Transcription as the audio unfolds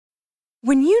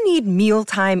When you need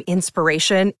mealtime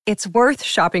inspiration, it's worth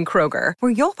shopping Kroger,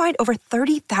 where you'll find over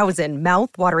 30,000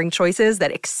 mouth-watering choices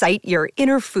that excite your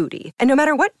inner foodie. And no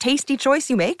matter what tasty choice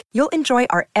you make, you'll enjoy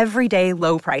our everyday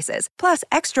low prices, plus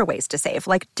extra ways to save,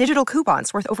 like digital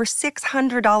coupons worth over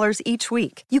 $600 each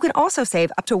week. You can also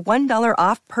save up to $1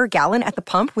 off per gallon at the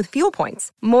pump with fuel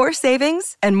points. More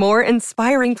savings and more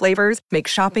inspiring flavors make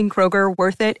shopping Kroger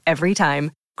worth it every time.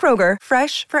 Kroger,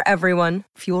 fresh for everyone.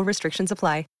 Fuel restrictions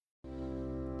apply.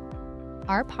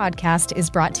 Our podcast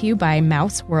is brought to you by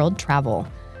Mouse World Travel.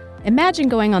 Imagine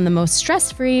going on the most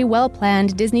stress-free,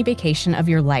 well-planned Disney vacation of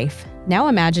your life. Now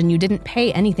imagine you didn't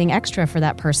pay anything extra for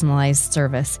that personalized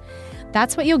service.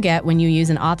 That's what you'll get when you use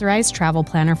an authorized travel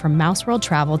planner from Mouse World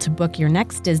Travel to book your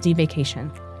next Disney vacation.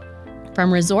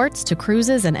 From resorts to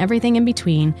cruises and everything in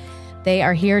between, they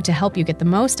are here to help you get the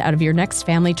most out of your next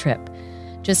family trip.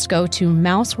 Just go to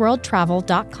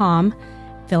mouseworldtravel.com,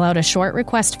 fill out a short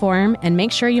request form, and make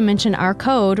sure you mention our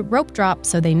code ROPEDROP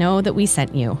so they know that we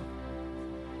sent you.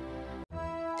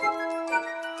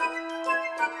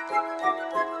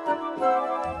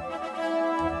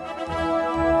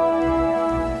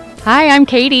 Hi, I'm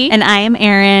Katie. And I am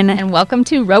Erin. And welcome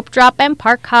to Rope Drop and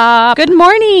Park Hop. Good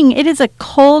morning. It is a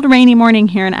cold, rainy morning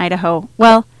here in Idaho.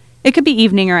 Well, it could be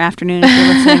evening or afternoon if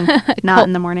you're listening, not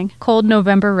in the morning. Cold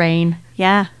November rain.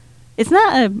 Yeah. Isn't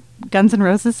that a Guns N'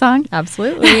 Roses song?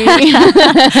 Absolutely.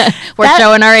 We're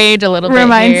showing our age a little bit.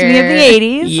 Reminds me of the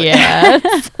 80s.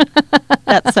 Yes.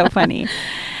 That's so funny.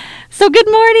 So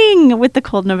good morning with the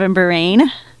cold November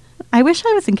rain. I wish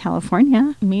I was in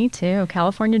California. Me too.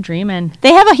 California dreaming.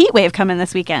 They have a heat wave coming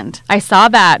this weekend. I saw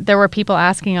that. There were people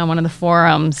asking on one of the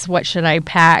forums, what should I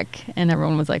pack? And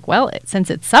everyone was like, well, since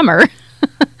it's summer.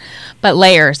 But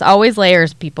layers, always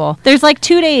layers, people. There's like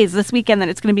 2 days this weekend that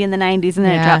it's going to be in the 90s, and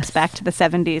then it drops back to the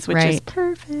 70s, which is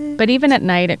perfect. But even at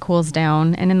night, it cools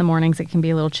down, and in the mornings, it can be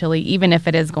a little chilly. Even if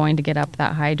it is going to get up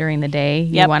that high during the day,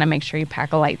 you want to make sure you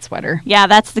pack a light sweater. Yeah,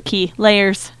 that's the key.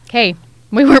 Layers. Okay,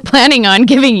 we were planning on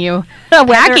giving you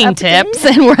packing tips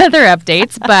and weather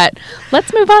updates, but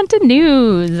let's move on to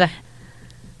news.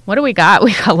 What do we got?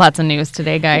 We got lots of news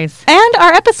today, guys. And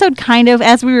our episode kind of,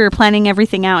 as we were planning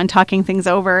everything out and talking things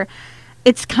over,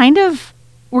 it's kind of,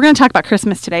 we're going to talk about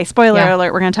Christmas today. Spoiler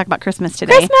alert, we're going to talk about Christmas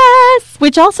today. Christmas!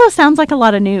 Which also sounds like a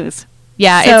lot of news.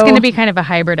 Yeah, it's going to be kind of a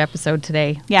hybrid episode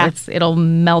today. Yeah. It'll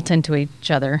melt into each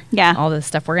other. Yeah. All the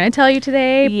stuff we're going to tell you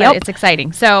today, but it's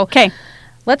exciting. So, okay.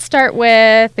 Let's start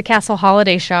with the Castle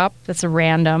Holiday Shop. That's a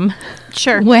random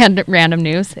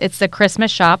news. It's the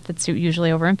Christmas shop that's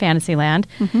usually over in Fantasyland.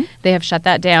 Mm-hmm. They have shut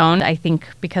that down, I think,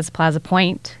 because Plaza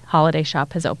Point Holiday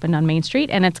Shop has opened on Main Street,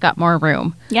 and it's got more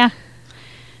room. Yeah.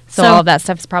 So all of that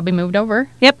stuff's probably moved over.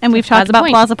 Yep, and we've talked about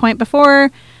Plaza Point before.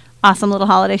 Awesome little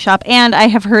holiday shop. And I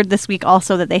have heard this week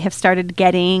also that they have started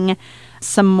getting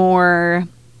some more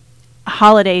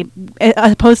holiday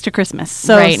opposed to Christmas.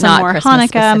 So some more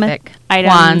Hanukkah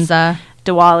items, Kwanzaa,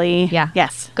 Diwali. Yeah.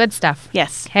 Yes. Good stuff.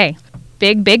 Yes. Okay.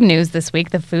 Big news this week.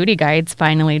 The foodie guides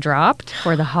finally dropped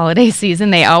for the holiday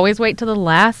season. They always wait till the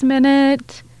last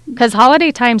minute because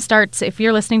holiday time starts, if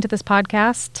you're listening to this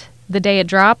podcast, the day it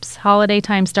drops, holiday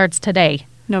time starts today.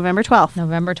 November 12th.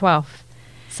 November 12th.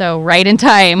 So right in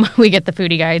time, we get the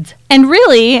foodie guides. And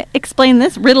really, explain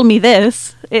this, riddle me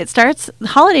this.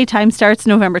 Holiday time starts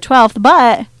November 12th,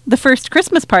 but the first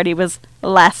Christmas party was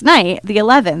last night, the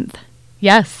 11th.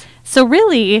 Yes. So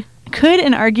really, could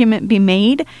an argument be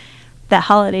made that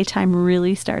holiday time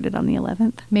really started on the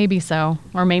 11th? Maybe so.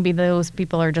 Or maybe those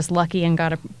people are just lucky and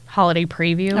got a holiday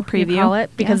preview. A preview. You call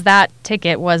it, because that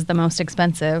ticket was the most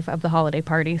expensive of the holiday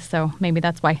parties. So maybe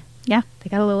that's why. Yeah. They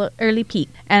got a little early peek.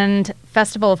 And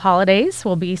Festival of Holidays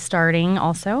will be starting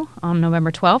also on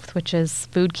November 12th, which is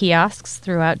food kiosks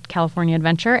throughout California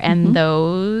Adventure. And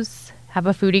those have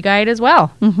a foodie guide as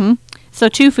well. Mm-hmm. So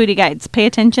 2 foodie guides. Pay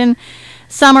attention.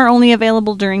 Some are only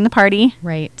available during the party.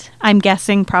 Right. I'm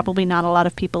guessing probably not a lot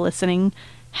of people listening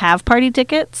have party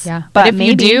tickets. Yeah. But if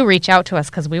you do, reach out to us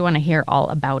because we want to hear all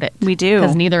about it. We do.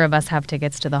 Because neither of us have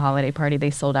tickets to the holiday party. They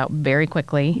sold out very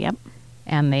quickly. Yep.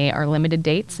 And they are limited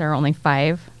dates. There are only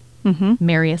 5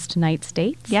 merriest nights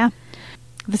dates. Yeah.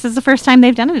 This is the first time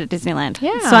they've done it at Disneyland.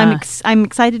 Yeah. So I'm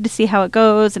excited to see how it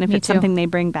goes and if it's something they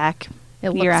bring back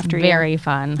year after year. Very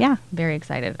fun. Yeah. Very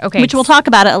excited. Okay. Which we'll talk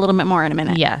about it a little bit more in a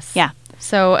minute. Yes. Yeah.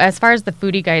 So as far as the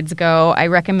foodie guides go, I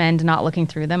recommend not looking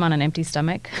through them on an empty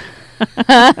stomach.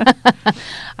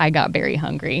 I got very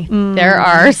hungry. There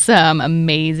are some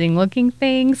amazing looking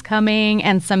things coming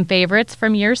and some favorites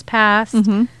from years past,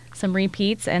 some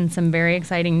repeats, and some very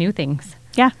exciting new things.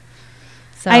 Yeah.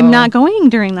 So I'm not going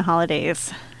during the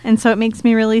holidays. And so it makes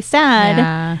me really sad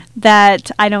Yeah.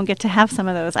 that I don't get to have some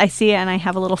of those. I see it and I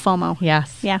have a little FOMO.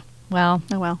 Yes. Yeah. Well,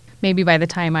 Oh, well. maybe by the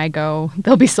time I go,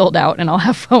 they'll be sold out and I'll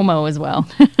have FOMO as well.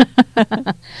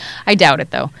 I doubt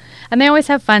it, though. And they always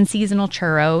have fun seasonal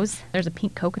churros. There's a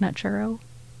pink coconut churro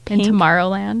in Pink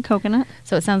Tomorrowland. Coconut.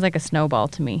 So it sounds like a snowball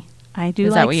to me. I do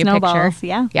Is like that what you snowballs. picture?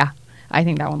 Yeah. Yeah. I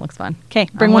think that one looks fun. Okay,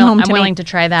 bring one home to I'm me. willing to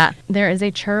try that. There is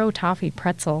a churro toffee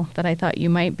pretzel that I thought you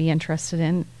might be interested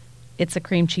in. It's a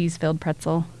cream cheese filled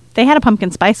pretzel. They had a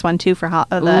pumpkin spice one too for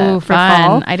Ooh, for fun.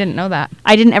 fall. I didn't know that.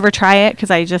 I didn't ever try it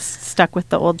because I just stuck with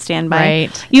the old standby.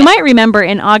 Right. You might remember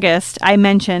in August I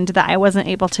mentioned that I wasn't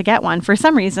able to get one for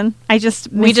some reason. I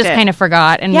just We just kind of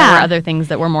forgot, and there Yeah. were other things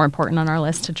that were more important on our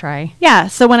list to try. Yeah.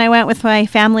 So when I went with my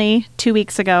family 2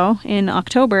 weeks ago in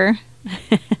October,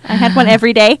 I had one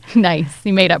every day. Nice.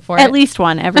 You made up for it. At least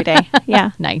one every day.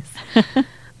 Yeah. Nice.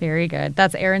 Very good.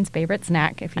 That's Erin's favorite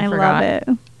snack, if you I forgot. love it.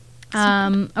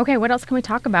 Okay, what else can we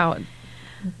talk about?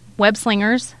 Web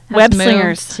Slingers. has Web moved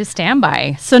Slingers. to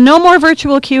standby So no more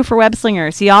virtual queue for web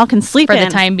slingers. Y'all can sleep for in.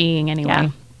 the time being, anyway. Yeah.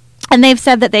 And they've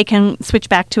said that they can switch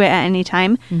back to it at any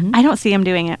time. I don't see them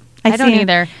doing it. I don't see-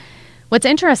 either. What's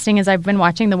interesting is I've been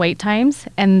watching the wait times,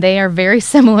 and they are very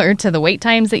similar to the wait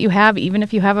times that you have, even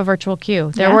if you have a virtual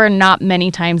queue. There Yeah. were not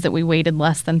many times that we waited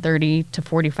less than 30 to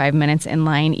 45 minutes in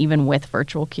line, even with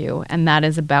virtual queue. And that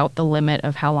is about the limit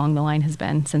of how long the line has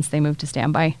been since they moved to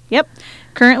standby. Yep.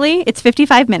 Currently, it's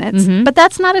 55 minutes, but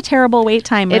that's not a terrible wait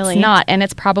time, really. It's not, and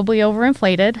it's probably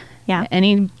overinflated. Yeah.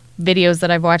 Any videos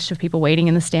that I've watched of people waiting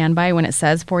in the standby, when it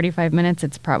says 45 minutes,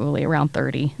 it's probably around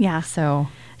 30. Yeah. So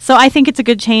So I think it's a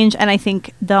good change, and I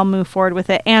think they'll move forward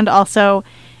with it. And also,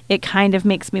 it kind of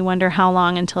makes me wonder how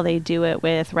long until they do it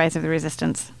with Rise of the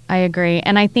Resistance. I agree.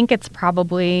 And I think it's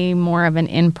probably more of an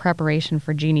in preparation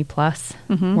for Genie Plus,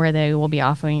 where they will be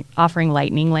offering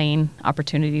Lightning Lane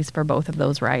opportunities for both of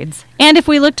those rides. And if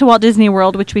we look to Walt Disney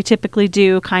World, which we typically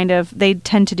do, they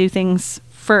tend to do things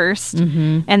first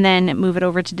and then move it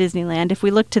over to Disneyland. If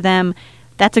we look to them,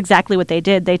 that's exactly what they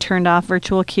did. They turned off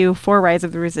virtual queue for Rise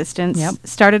of the Resistance, Yep.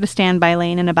 started a standby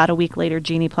lane, and about a week later,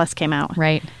 Genie Plus came out.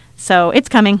 Right. So it's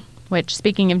coming. Which,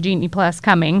 speaking of Genie Plus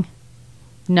coming,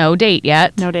 no date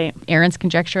yet. No date. Erin's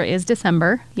conjecture is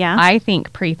December. Yeah. I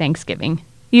think pre-Thanksgiving.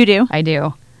 You do? I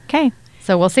do. Okay.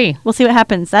 So we'll see. We'll see what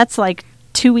happens. That's like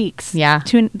 2 weeks. Yeah.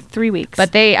 3 weeks.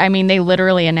 But they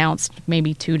literally announced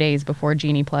maybe 2 days before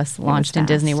Genie Plus launched in fast.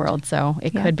 Disney World. So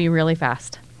it Yeah. could be really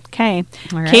fast. Okay.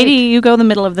 All right. Katie, you go the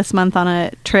middle of this month on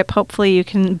a trip. Hopefully you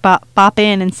can bop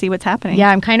in and see what's happening. Yeah,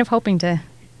 I'm kind of hoping to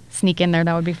sneak in there.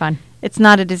 That would be fun. It's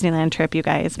not a Disneyland trip, you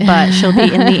guys, but she'll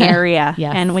be in the area.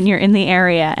 Yes. And when you're in the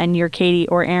area and you're Katie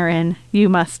or Erin, you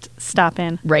must stop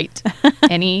in. Right.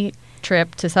 Any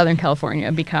trip to Southern California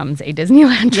becomes a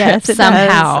Disneyland trip Yes, it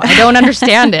somehow. does. I don't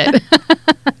understand it.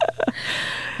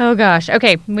 Oh, gosh.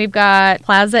 Okay. We've got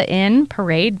Plaza Inn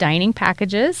Parade dining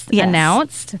packages Yes.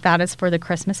 announced. That is for the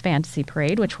Christmas Fantasy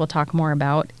Parade, which we'll talk more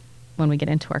about when we get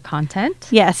into our content.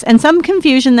 Yes, and some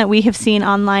confusion that we have seen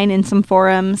online in some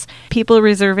forums, people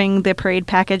reserving the parade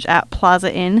package at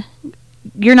Plaza Inn.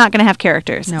 You're not going to have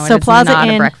characters. No, it so is Plaza not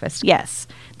a Inn, breakfast. Yes.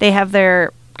 They have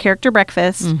their character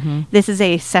breakfast. Mm-hmm. This is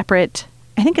a separate,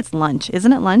 I think it's lunch.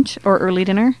 Isn't it lunch or early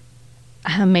dinner?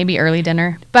 Maybe early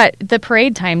dinner. But the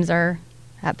parade times are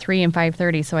at 3 and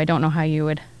 5:30, so I don't know how you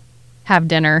would have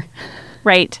dinner.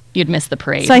 Right. You'd miss the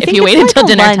parade So I if think you it's waited like till a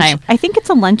dinner lunch. time. I think it's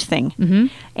a lunch thing. Mm-hmm.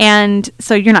 And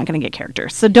so you're not going to get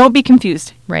characters. So don't be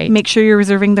confused. Right. Make sure you're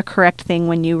reserving the correct thing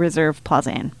when you reserve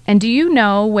Plaza Inn. And do you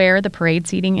know where the parade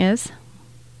seating is?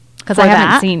 Because For I haven't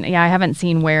that? seen. Yeah, I haven't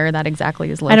seen where that exactly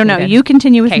is located. I don't know. You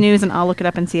continue with Okay. news and I'll look it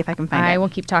up and see if I can find I it. will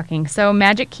keep talking. So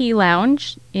Magic Key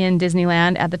Lounge in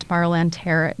Disneyland at the Tomorrowland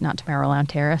Terrace. Not Tomorrowland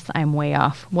Terrace. I'm way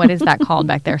off. What is that called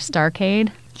back there?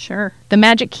 Starcade? Sure. The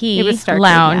Magic Key It was Starcade,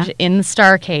 Lounge yeah. in the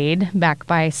Starcade, back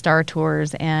by Star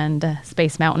Tours and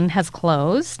Space Mountain, has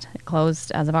closed. It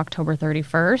closed as of October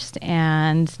 31st,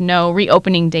 and no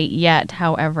reopening date yet.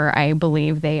 However, I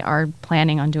believe they are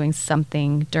planning on doing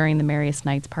something during the Merriest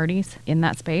Nights parties in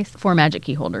that space for Magic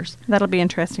Key holders. That'll be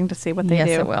interesting to see what they yes,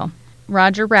 do. it will.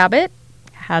 Roger Rabbit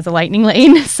has a Lightning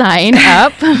Lane sign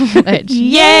up, which,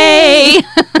 yay!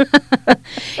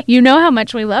 You know how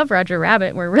much we love Roger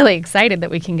Rabbit. We're really excited that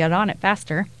we can get on it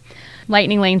faster.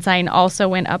 Lightning Lane sign also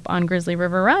went up on Grizzly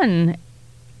River Run.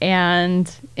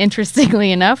 And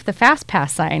interestingly enough, the Fast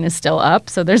Pass sign is still up.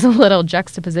 So there's a little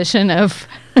juxtaposition of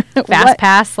Fast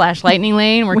Pass / Lightning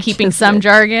Lane. We're Which keeping is some good.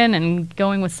 jargon and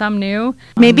going with some new.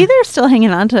 Maybe they're still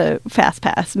hanging on to Fast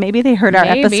Pass. Maybe they heard our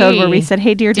episode where we said,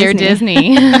 "Hey, dear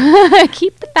Disney,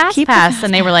 keep the Fast Keep the Pass." Fast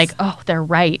And they were Pass. like, "Oh, they're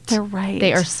right. They're right.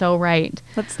 They are so right."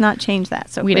 Let's not change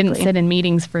that so We quickly." didn't sit in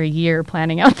meetings for a year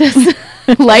planning out this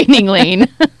Lightning Lane.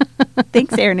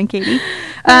 Thanks, Aaron and Katie.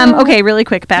 Okay, really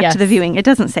quick, back Yes. to the viewing. It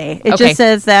doesn't say. It Okay. just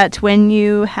says that when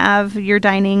you have your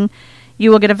dining, you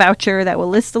will get a voucher that will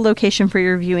list the location for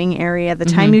your viewing area, the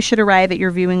time you should arrive at your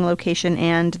viewing location,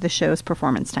 and the show's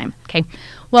performance time. Okay.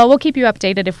 Well, we'll keep you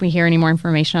updated if we hear any more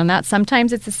information on that.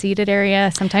 Sometimes it's a seated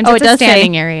area. Sometimes Oh, it's it a does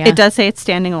standing say, area. It does say it's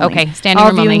standing only. Okay, standing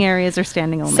All room viewing only. areas are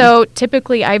standing only. So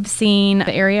typically I've seen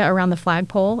the area around the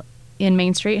flagpole in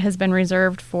Main Street has been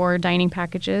reserved for dining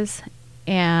packages,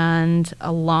 and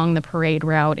along the parade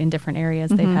route in different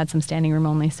areas they've had some standing room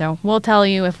only. So we'll tell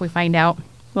you if we find out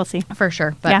we'll see. for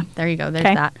sure. But Yeah. there you go. There's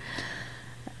Okay. that.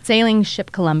 Sailing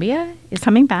ship Columbia is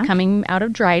Coming back. coming out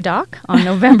of dry dock on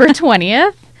November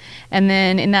 20th. And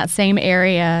then in that same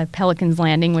area, Pelican's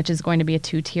Landing, which is going to be a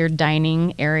 2-tiered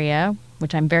dining area,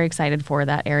 which I'm very excited for.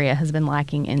 That area has been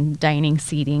lacking in dining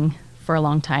seating for a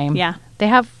long time. Yeah. They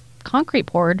have concrete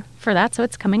poured for that, so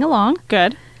it's coming along.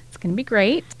 Good. It's going to be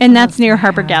great. And that's near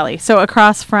Harper Galley, so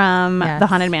across from Yes. the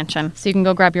Haunted Mansion. So you can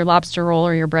go grab your lobster roll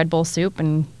or your bread bowl soup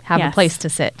and have Yes. a place to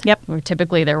sit. Yep. Where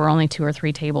typically there were only 2 or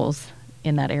 3 tables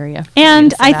in that area. for you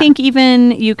And to sit I at. think even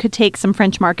you could take some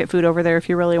French Market food over there if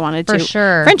you really wanted For to.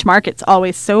 sure. French Market's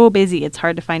always so busy. It's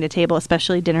hard to find a table,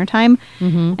 especially dinner time.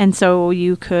 Mhm. And so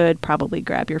you could probably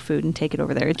grab your food and take it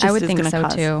over there. It just I would is think gonna so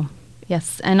cause- too.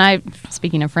 Yes, and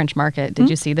speaking of French Market, did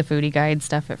you see the foodie guide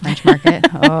stuff at French Market?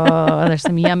 Oh, there's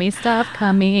some yummy stuff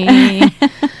coming.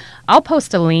 I'll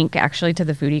post a link actually to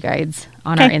the foodie guides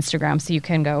on our Okay. Instagram so you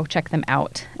can go check them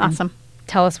out. and Awesome.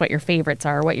 Tell us what your favorites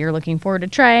are, what you're looking forward to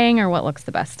trying, or what looks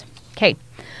the best. Okay.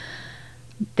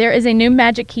 There is a new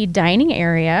Magic Key dining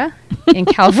area in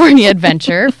California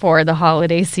Adventure for the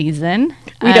holiday season.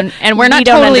 And we're we not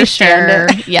don't totally understand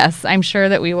sure. it. Yes, I'm sure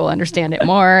that we will understand it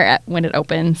more when it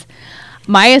opens.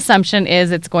 My assumption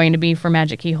is it's going to be for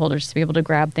Magic Key holders to be able to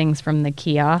grab things from the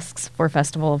kiosks for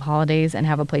Festival of Holidays and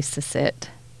have a place to sit,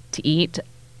 to eat.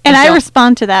 And I don't-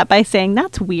 respond to that by saying,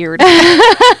 that's weird.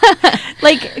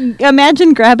 Like,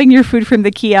 imagine grabbing your food from the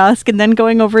kiosk and then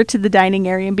going over to the dining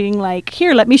area and being like,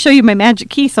 here, let me show you my magic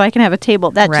key so I can have a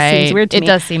table. That just seems weird to me. It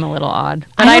does seem a little odd.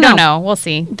 But I I don't don't know. We'll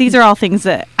see. These are all things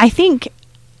that I think,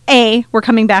 A, we're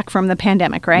coming back from the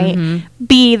pandemic, right? Mm-hmm.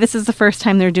 B, this is the first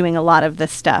time they're doing a lot of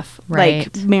this stuff, like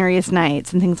Right. Merriest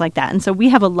Nights and things like that. And so we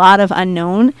have a lot of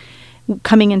unknown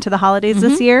coming into the holidays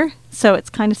this Mm-hmm. year. So it's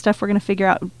kind of stuff we're going to figure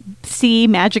out. C,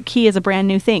 Magic Key is a brand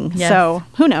new thing. Yes. So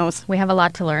who knows? We have a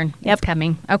lot to learn. Yep. It's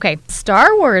coming. Okay.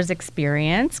 Star Wars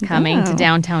experience coming to Oh.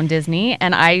 downtown Disney.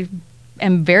 And I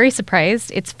am very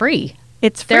surprised it's free.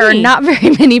 It's free. There are not very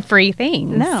many free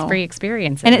things, No. free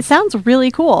experiences. And it sounds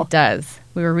really cool. It does.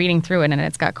 We were reading through it, and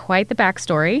it's got quite the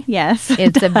backstory. Yes.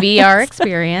 It's a VR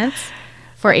experience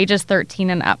for ages 13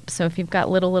 and up. So if you've got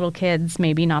little kids,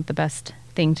 maybe not the best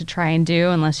thing to try and do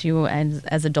unless you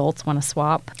as adults want to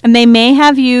swap. And they may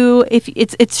have you, if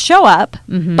it's show up,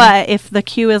 Mm-hmm. but if the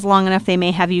queue is long enough, they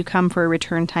may have you come for a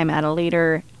return time at a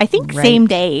later, I think Right. same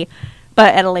day,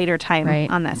 but at a later time Right.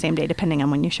 on that same day, depending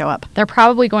on when you show up. They're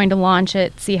probably going to launch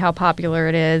it, see how popular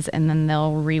it is, and then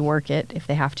they'll rework it if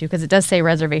they have to, because it does say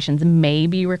reservations may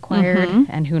be required,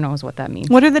 and who knows what that means.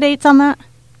 What are the dates on that?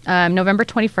 November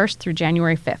 21st through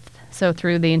January 5th, so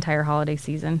through the entire holiday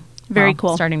season. Very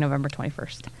cool. Starting November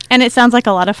 21st. And it sounds like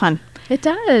a lot of fun. It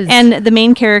does. And the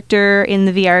main character in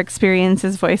the VR experience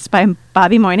is voiced by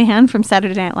Bobby Moynihan from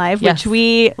Saturday Night Live, Yes. which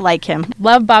we like him.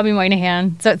 love Bobby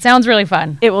Moynihan, so it sounds really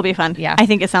fun. It will be fun. Yeah. I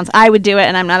think it sounds, I would do it,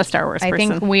 and I'm not a Star Wars I person.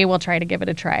 think we will try to give it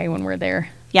a try when we're there.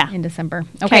 Yeah. In December.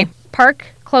 Okay. Okay. Park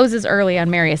closes early on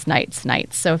Merriest Nights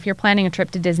nights. So if you're planning a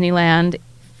trip to Disneyland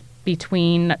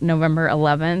between November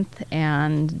 11th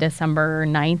and December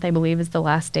 9th, I believe is the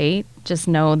last date, just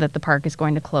know that the park is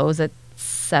going to close at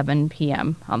 7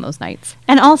 p.m. on those nights.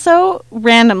 And also,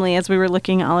 randomly, as we were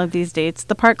looking at all of these dates,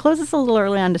 the park closes a little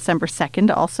early on December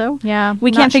 2nd also. Yeah.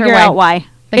 We not can't sure figure out why.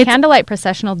 The It's- Candlelight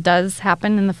Processional does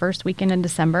happen in the first weekend in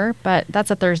December, but that's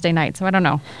a Thursday night, so I don't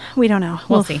know. We don't know.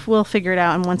 We'll see. We'll figure it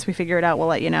out, and once we figure it out, we'll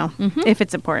let you know if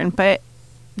it's important. But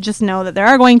just know that there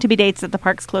are going to be dates that the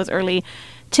parks close early.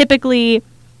 Typically,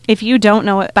 if you don't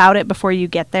know about it before you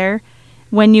get there,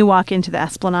 when you walk into the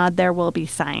Esplanade, there will be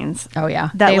signs. Oh, yeah.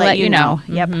 That they let let you you know.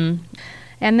 know. Yep. Mhm.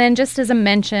 And then just as a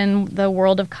mention, the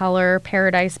World of Color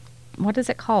Paradise, what is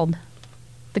it called?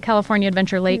 The California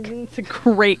Adventure Lake. It's a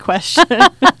great question.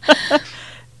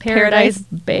 Paradise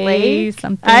Bay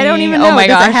something. I don't even know. Oh my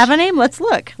Does gosh. it have a name? Let's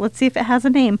look. Let's see if it has a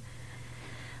name.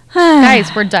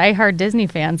 Guys, we're diehard Disney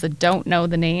fans that don't know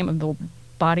the name of the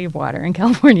body of water in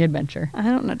California Adventure. I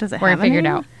don't know. Does it We're have going to figure it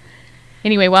a name? out.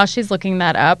 Anyway, while she's looking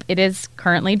that up, it is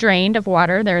currently drained of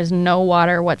water. There is no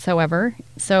water whatsoever.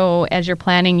 So as you're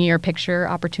planning your picture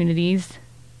opportunities,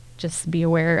 just be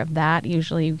aware of that.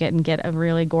 Usually you can get a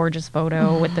really gorgeous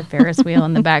photo with the Ferris wheel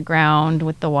in the background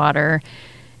with the water.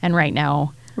 And right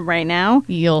now,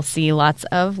 you'll see lots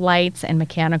of lights and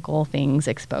mechanical things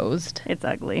exposed. It's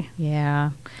ugly.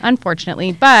 Yeah,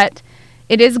 unfortunately. But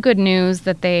it is good news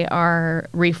that they are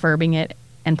refurbing it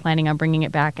and planning on bringing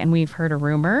it back. And we've heard a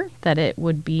rumor that it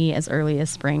would be as early as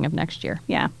spring of next year.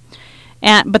 Yeah.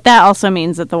 But that also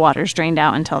means that the water's drained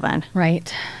out until then.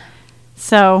 Right.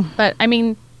 So. But, I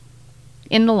mean,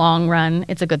 in the long run,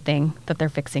 it's a good thing that they're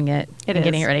fixing it and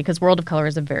getting it ready, because World of Color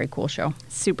is a very cool show.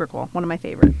 Super cool. One of my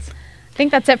favorites. I think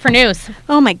that's it for news.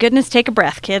 Oh, my goodness. Take a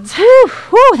breath, kids.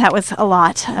 Whew, that was a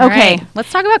lot. All okay. right.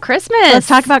 Let's talk about Christmas. Let's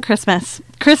talk about Christmas.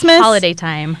 Christmas. Holiday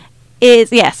time.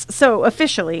 Is, yes. So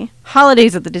officially,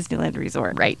 holidays at the Disneyland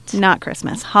Resort. Right. Not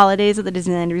Christmas. Holidays at the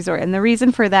Disneyland Resort. And the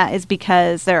reason for that is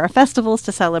because there are festivals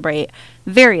to celebrate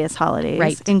various holidays,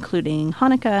 right, including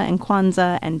Hanukkah and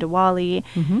Kwanzaa and Diwali.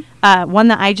 One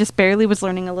that I just barely was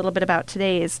learning a little bit about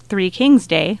today is Three Kings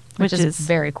Day, which is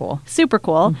very cool. Super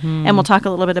cool. And we'll talk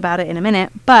a little bit about it in a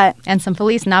minute. And some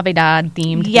Feliz Navidad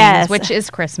themed things, which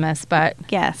is Christmas, but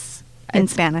yes, in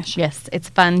Spanish. Yes, it's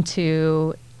fun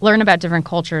to learn about different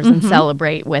cultures and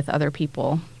celebrate with other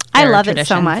people. I love it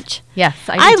so much. Yes,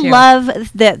 I do too.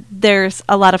 Love that there's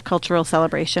a lot of cultural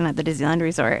celebration at the Disneyland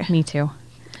Resort. Me too.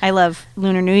 I love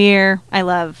Lunar New Year. I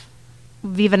love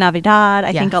Viva Navidad.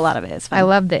 I think a lot of it is fun. I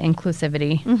love the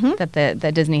inclusivity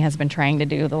that Disney has been trying to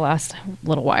do the last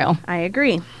little while. I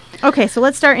agree. Okay, so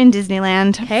let's start in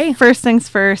Disneyland. Okay. First things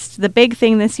first, the big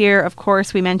thing this year, of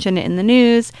course, we mentioned it in the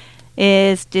news,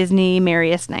 is Disney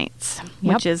Merriest Nights,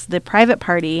 which is the private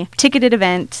party, ticketed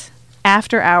event,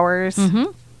 after hours.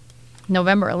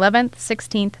 November 11th,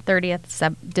 16th,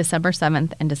 30th, December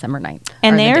 7th, and December 9th.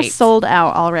 And they are sold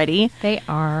out already. They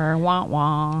are. Wah,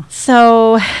 wah.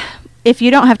 So if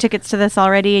you don't have tickets to this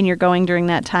already and you're going during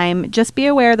that time, just be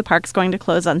aware the park's going to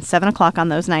close on 7 o'clock on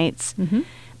those nights.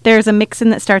 There's a mix-in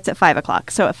that starts at 5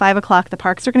 o'clock. So at 5 o'clock, the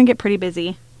parks are going to get pretty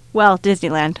busy. Well,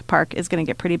 Disneyland Park is going to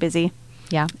get pretty busy.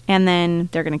 Yeah. And then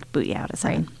they're going to boot you out at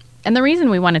 7. Right. And the reason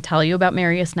we want to tell you about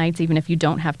Merriest Nights, even if you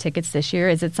don't have tickets this year,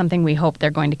 is it's something we hope they're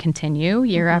going to continue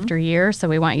year after year. So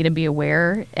we want you to be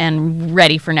aware and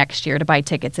ready for next year to buy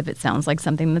tickets if it sounds like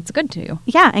something that's good to you.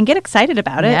 Yeah, and get excited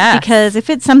about it. Yes. Because if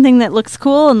it's something that looks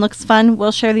cool and looks fun,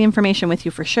 we'll share the information with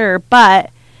you for sure.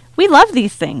 But we love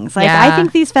these things. Like, I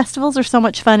think these festivals are so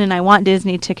much fun, and I want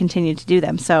Disney to continue to do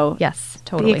them. So yes,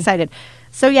 totally. Be excited.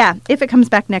 So yeah, if it comes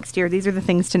back next year, these are the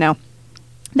things to know.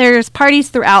 There's parties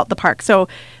throughout the park. So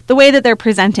the way that they're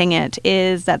presenting it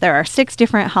is that there are 6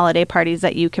 different holiday parties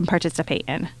that you can participate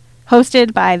in,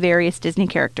 hosted by various Disney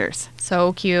characters.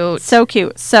 So cute. So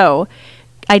cute. So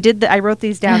I wrote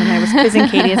these down, and I was quizzing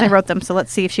Katie as I wrote them. So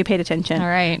let's see if she paid attention. All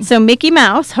right. So Mickey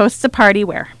Mouse hosts a party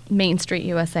where? Main Street,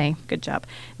 USA. Good job.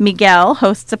 Miguel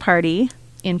hosts a party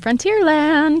in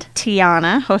Frontierland.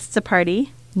 Tiana hosts a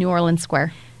party New Orleans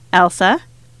Square. Elsa,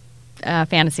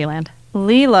 Fantasyland.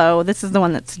 Lilo, this is the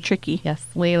one that's tricky. Yes,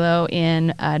 Lilo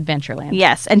in Adventureland.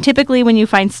 Yes, and typically when you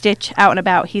find Stitch out and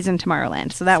about, he's in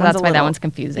Tomorrowland. So that's why that one's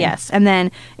confusing. Yes, and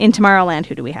then in Tomorrowland,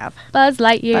 who do we have? Buzz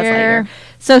Lightyear.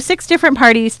 So 6 different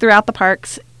parties throughout the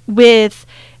parks with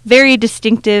very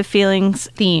distinctive feelings.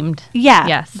 Themed. Yeah.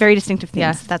 Yes. Very distinctive themes.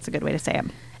 Yes. That's a good way to say it.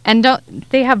 And don't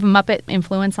they have Muppet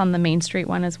influence on the Main Street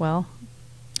one as well?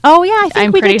 Oh, yeah, I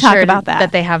think we did talk about that.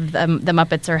 That they have the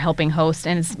Muppets are helping host,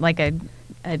 and it's like a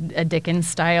Dickens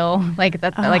style, like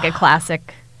a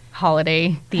classic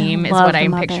holiday theme is what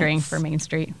I'm picturing for Main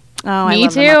Street. Oh, Me I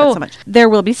love too. the Muppets so much. There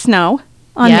will be snow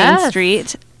on Main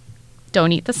Street.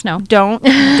 Don't eat the snow. Don't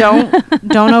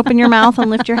open your mouth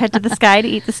and lift your head to the sky to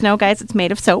eat the snow, guys. It's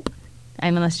made of soap.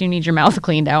 Unless you need your mouth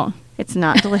cleaned out. It's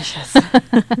not delicious.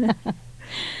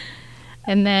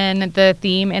 And then the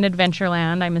theme in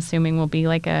Adventureland, I'm assuming, will be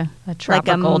like a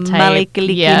tropical type.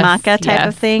 Malikilikimaka type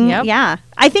of thing. Yep. Yeah.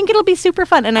 I think it'll be super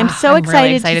fun. And I'm so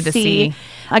excited, really to see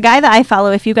a guy that I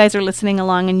follow. If you guys are listening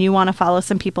along and you want to follow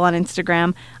some people on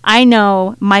Instagram, I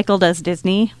know Michael Does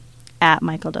Disney, at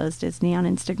Michael Does Disney on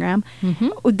Instagram.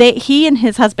 He and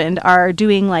his husband are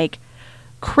doing like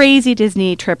crazy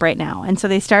Disney trip right now. And so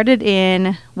they started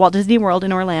in Walt Disney World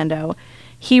in Orlando.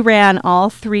 He ran all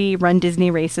 3 Run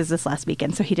Disney races this last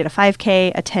weekend. So he did a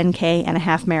 5K, a 10K, and a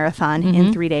half marathon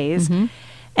in 3 days.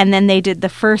 And then they did the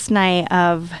first night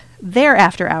of their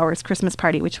after hours Christmas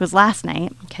party, which was last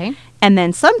night. Okay. And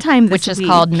then sometime this Which is week,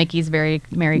 called Mickey's Very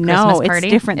Merry Christmas no, Party.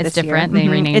 it's different It's this different. year. They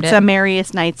renamed it. It's a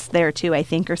Merriest Nights there too, I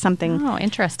think, or something. Oh,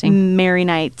 interesting. Merry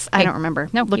Nights. I Okay. don't remember.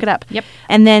 No, Look it up. Yep.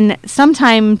 And then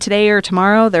sometime today or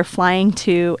tomorrow, they're flying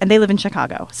to, and they live in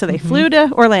Chicago. So they flew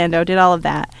to Orlando, did all of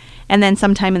that. And then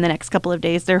sometime in the next couple of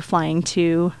days, they're flying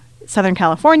to Southern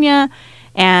California.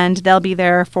 And they'll be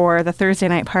there for the Thursday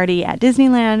night party at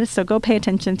Disneyland. So go pay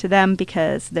attention to them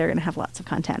because they're going to have lots of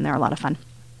content and they're a lot of fun.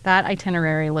 That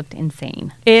itinerary looked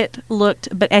insane. It looked,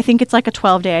 but I think it's like a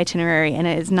 12-day itinerary and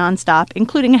it is nonstop,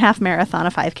 including a half marathon,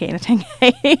 a 5K, and a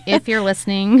 10K. If you're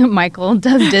listening, Michael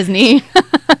does Disney.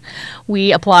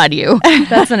 We applaud you.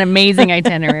 That's an amazing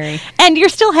itinerary. And you're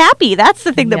still happy. That's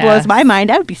the thing that blows Yes. my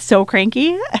mind. I would be so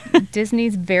cranky.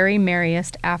 Disney's Very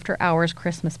Merriest After Hours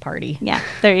Christmas Party. Yeah,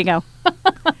 there you go.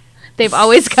 They've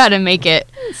always got to make it.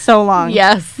 So long.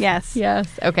 Yes. Yes. Yes.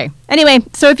 Okay. Anyway,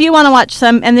 so if you want to watch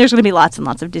some, and there's going to be lots and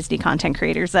lots of Disney content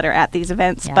creators that are at these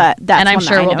events, Yeah. but that's and I'm one that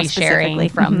sure I we'll know be sharing specifically.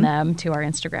 from Mhm. them to our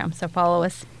Instagram. So follow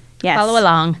us. Yes. Follow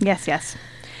along. Yes, yes.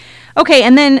 Okay,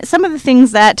 and then some of the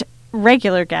things that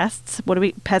regular guests,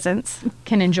 peasants,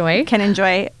 Can enjoy. can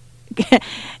enjoy,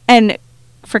 and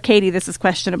for Katie, this is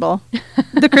questionable.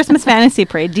 The Christmas Fantasy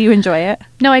Parade, do you enjoy it?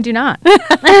 No, I do not.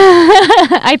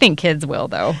 I think kids will,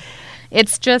 though.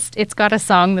 It's got a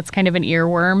song that's kind of an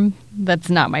earworm. That's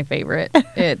not my favorite.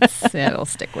 It'll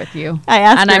stick with you. I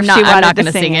asked and her I'm if not, she I'm wanted not to going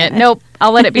to sing sing it. it. Nope.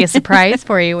 I'll let it be a surprise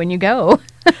for you when you go.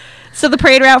 So the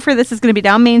parade route for this is going to be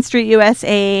down Main Street,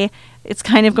 USA. It's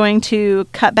kind of going to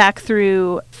cut back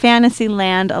through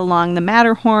Fantasyland along the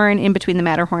Matterhorn, in between the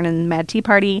Matterhorn and the Mad Tea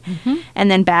Party, and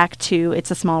then back to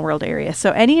It's a Small World area. So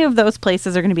any of those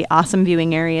places are going to be awesome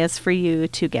viewing areas for you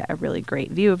to get a really great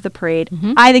view of the parade.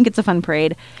 I think it's a fun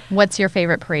parade. What's your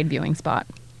favorite parade viewing spot?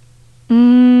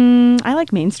 I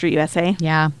like Main Street, USA.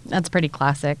 Yeah, that's pretty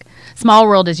classic. Small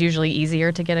World is usually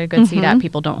easier to get a good seat at.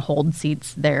 People don't hold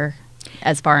seats there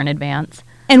as far in advance.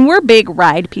 And we're big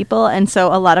ride people, and so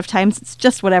a lot of times it's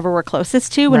just whatever we're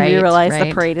closest to. When we Right, realize the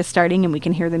right. parade is starting and we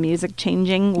can hear the music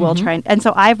changing, we'll try. And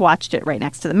so I've watched it right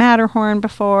next to the Matterhorn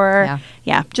before.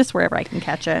 Yeah, just wherever I can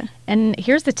catch it. And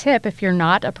here's the tip. If you're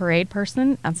not a parade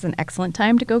person, that's an excellent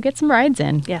time to go get some rides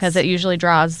in. Yes. Because it usually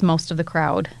draws most of the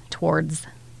crowd towards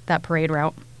that parade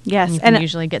route. Yes, And you can and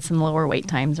usually get some lower wait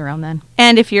times around then.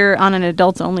 and if you're on an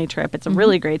adults-only trip, it's a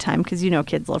really great time because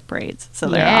kids love parades, so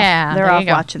they're Yeah, off. there They're you off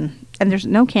go. watching, and there's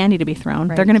no candy to be thrown.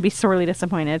 They're Right. going to be sorely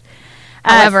disappointed.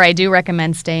 However, I do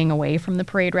recommend staying away from the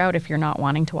parade route if you're not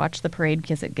wanting to watch the parade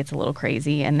because it gets a little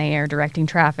crazy and they are directing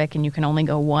traffic and you can only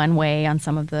go one way on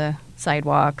some of the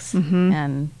sidewalks.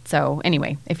 And so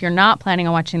anyway, if you're not planning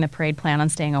on watching the parade, plan on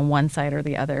staying on one side or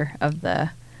the other of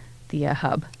the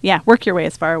hub. Yeah, work your way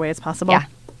as far away as possible. Yeah.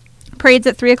 Parade's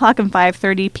at 3 o'clock and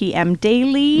 5:30 p.m.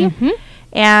 daily.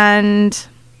 And,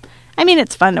 I mean,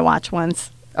 it's fun to watch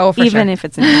once. Oh, for even sure. if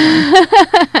it's in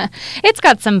England. It's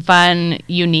got some fun,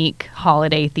 unique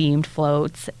holiday-themed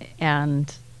floats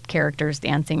and characters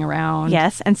dancing around.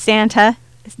 Yes, and Santa,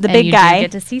 the And big you guy. do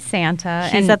get to see Santa.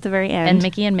 He's at the very end. And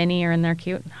Mickey and Minnie are in their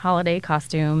cute holiday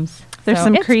costumes. There's So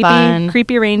some it's fun.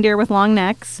 creepy reindeer with long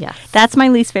necks. Yes. That's my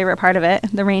least favorite part of it.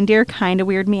 The reindeer kind of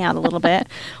weird me out a little bit.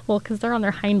 Well, because they're on their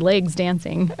hind legs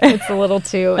dancing. It's a little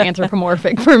too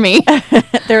anthropomorphic for me.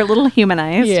 They're a little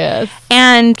humanized. Yes.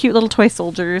 And cute little toy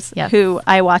soldiers Yes. who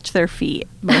I watch their feet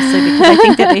mostly because I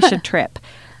think that they should trip.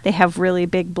 They have really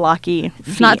big, blocky It's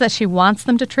feet. not that she wants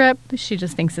them to trip. She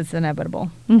just thinks it's inevitable.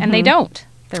 And they don't.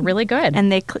 They're really good.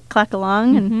 And they clack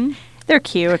along and they're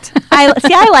cute. I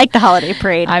like the holiday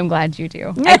parade. I'm glad you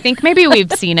do. I think maybe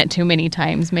we've seen it too many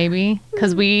times, maybe,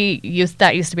 because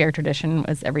that used to be our tradition.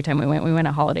 Was every time we went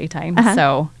at holiday time.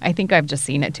 So I think I've just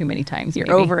seen it too many times. You're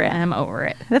maybe. over it. I'm over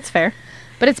it. That's fair.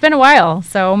 But it's been a while,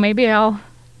 so maybe I'll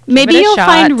Maybe give it a you'll shot.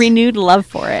 find renewed love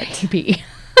for it. Maybe.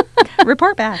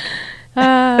 Report back.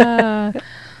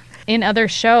 In other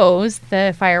shows,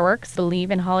 the fireworks,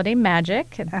 Believe in Holiday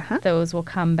Magic, those will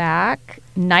come back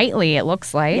nightly, it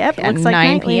looks like, Yep, it at looks like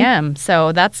 9 nightly. p.m.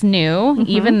 So that's new.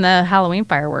 Even the Halloween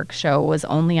fireworks show was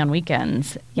only on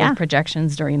weekends Yeah. with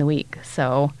projections during the week.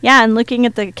 So Yeah, and looking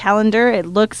at the calendar, it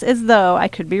looks as though, I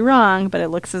could be wrong, but it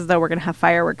looks as though we're going to have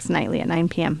fireworks nightly at 9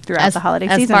 p.m. throughout the holiday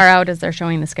as season. far out as they're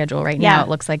showing the schedule right Yeah. now, it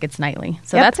looks like it's nightly.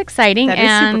 So Yep. that's exciting. That is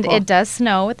super And cool. it does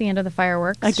snow at the end of the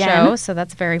fireworks Again. show, so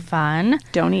that's very fun.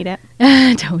 Don't eat it.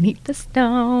 Don't eat the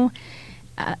snow.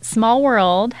 Small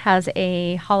World has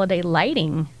a holiday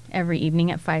lighting every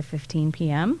evening at 5:15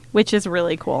 p.m. Which is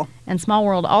really cool. And Small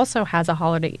World also has a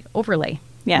holiday overlay,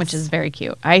 Yes. which is very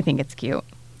cute. I think it's cute.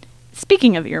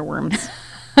 Speaking of earworms,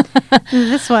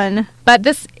 This one. But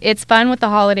it's fun with the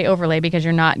holiday overlay because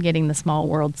you're not getting the Small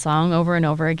World song over and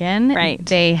over again. Right.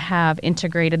 They have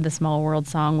integrated the Small World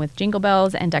song with Jingle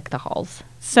Bells and Deck the Halls.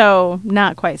 So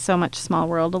not quite so much Small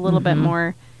World, a little bit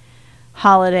more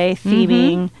holiday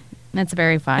theming. It's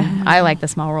very fun. I like the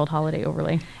Small World holiday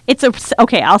overlay.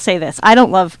 Okay, I'll say this. I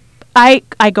don't love... I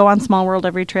go on Small World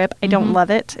every trip. I don't love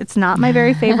it. It's not my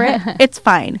very favorite. It's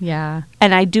fine. Yeah.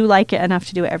 And I do like it enough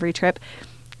to do it every trip.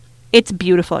 It's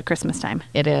beautiful at Christmas time.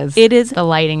 It is. It is. The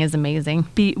lighting is amazing.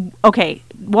 Okay,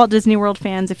 Walt Disney World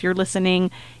fans, if you're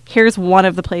listening, here's one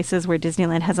of the places where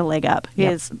Disneyland has a leg up.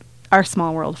 Yep. Is our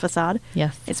Small World facade.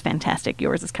 Yes. It's fantastic.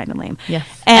 Yours is kind of lame. Yes.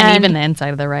 And even the inside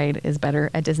of the ride is better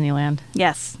at Disneyland.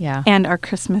 Yes. Yeah. And our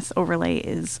Christmas overlay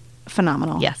is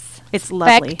phenomenal. Yes. It's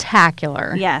lovely.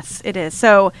 Spectacular. Yes, it is.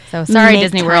 So sorry, make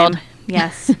Disney time. World.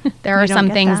 Yes. There are You don't some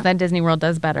get things that Disney World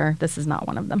does better. This is not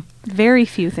one of them. Very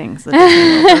few things that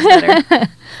Disney World does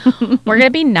better. We're going to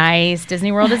be nice.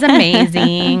 Disney World is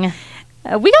amazing.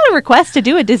 We got a request to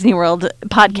do a Disney World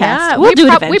podcast. Yeah, we'll do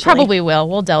it eventually. We probably will.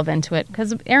 We'll delve into it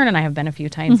because Aaron and I have been a few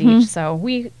times each, so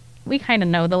we kind of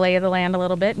know the lay of the land a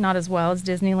little bit. Not as well as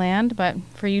Disneyland, but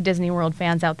for you Disney World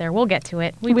fans out there, we'll get to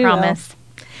it. We promise.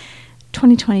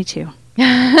 2022.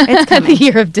 It's coming. The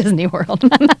year of Disney World.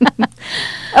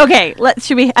 Okay,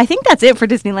 I think that's it for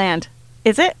Disneyland.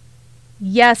 Is it?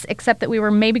 Yes, except that we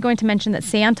were maybe going to mention that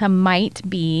Santa might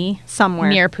be Somewhere.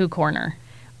 near Pooh Corner.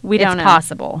 We don't know. It's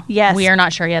possible. Yes. We are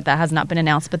not sure yet. That has not been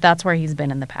announced, but that's where he's been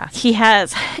in the past. He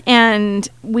has. And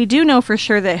we do know for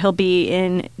sure that he'll be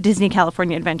in Disney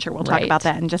California Adventure. We'll talk Right. about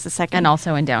that in just a second. And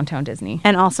also in Downtown Disney.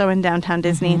 And also in Downtown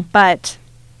Disney. But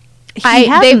he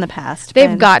has in the past. They've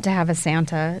been- got to have a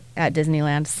Santa at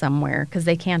Disneyland somewhere because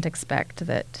they can't expect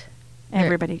that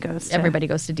Everybody goes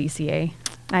to DCA.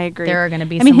 I agree. There are going to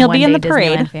be I mean, some he'll be in the one-day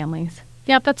parade. Disneyland families.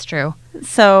 Yep, that's true.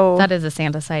 So That is a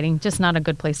Santa sighting, just not a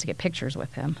good place to get pictures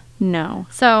with him. no.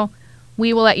 So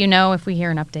we will let you know if we hear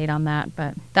an update on that,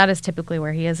 but that is typically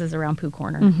where he is around Pooh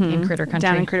Corner in Critter Country.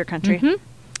 Down in Critter Country.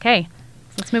 Okay,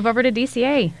 so let's move over to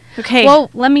DCA. Okay. Well,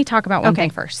 let me talk about one Okay. thing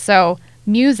first. So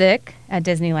music at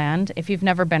Disneyland, if you've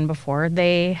never been before,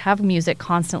 they have music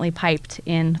constantly piped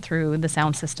in through the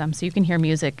sound system, so you can hear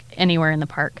music anywhere in the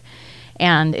park.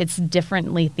 And it's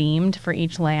differently themed for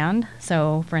each land.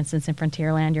 So, for instance, in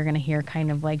Frontierland, you're going to hear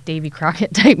kind of like Davy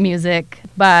Crockett type music.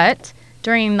 But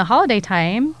during the holiday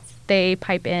time, they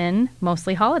pipe in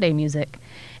mostly holiday music.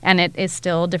 And it is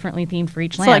still differently themed for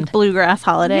each So land. like Bluegrass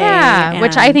Holiday. Yeah,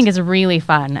 which I and- think is really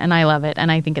fun. And I love it.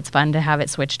 And I think it's fun to have it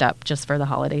switched up just for the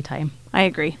holiday time. I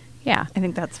agree. Yeah. I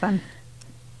think that's fun.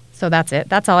 So that's it.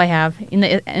 That's all I have. In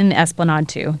the Esplanade,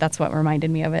 too. That's what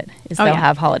reminded me of it, is Oh, they'll yeah.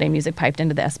 have holiday music piped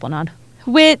into the Esplanade.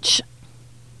 Which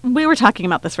we were talking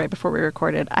about this right before we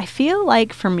recorded. I feel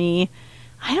like for me,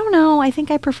 I don't know. I think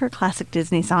I prefer classic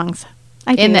Disney songs.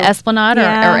 I In do. the Esplanade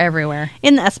Yeah. or everywhere?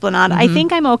 In the Esplanade. I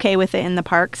think I'm okay with it in the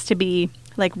parks to be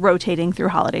like rotating through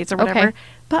holidays or whatever. Okay.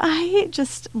 But I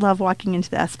just love walking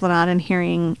into the Esplanade and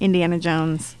hearing Indiana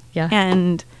Jones. Yeah.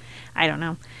 And I don't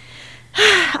know.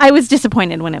 I was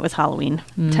disappointed when it was Halloween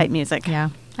type music. Yeah,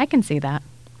 I can see that.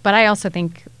 But I also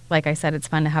think, like I said, it's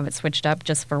fun to have it switched up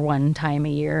just for one time a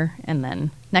year. And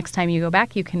then next time you go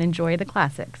back, you can enjoy the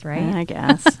classics, right? I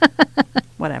guess.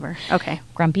 Whatever. Okay.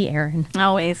 Grumpy Aaron.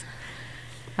 Always.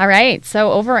 All right.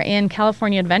 So over in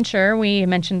California Adventure, we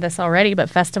mentioned this already, but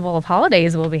Festival of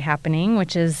Holidays will be happening,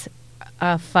 which is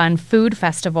a fun food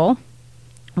festival,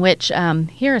 which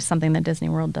here is something that Disney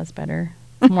World does better.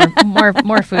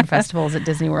 More food festivals at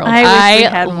Disney World. I wish we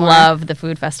had more. love the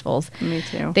food festivals. Me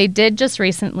too. They did just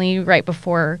recently, right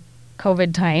before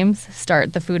COVID times,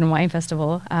 start the Food and Wine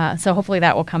Festival. So hopefully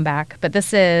that will come back. But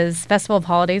this is Festival of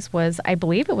Holidays I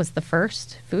believe it was the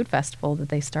first food festival that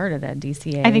they started at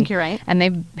DCA. I think you're right. And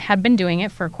they had been doing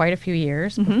it for quite a few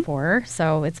years before.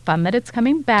 So it's fun that it's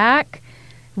coming back.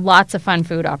 Lots of fun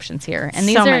food options here. And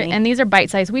these are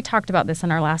bite-sized. We talked about this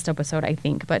in our last episode, I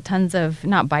think, but tons of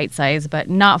not bite-sized, but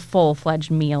not full-fledged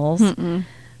meals.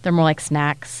 They're more like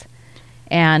snacks.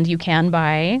 And you can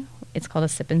buy, it's called a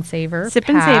Sip and Savor Sip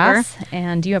and pass. Savor.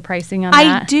 And do you have pricing on I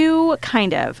that? do,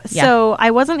 kind of. Yeah. So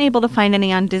I wasn't able to find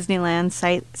any on Disneyland's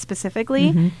site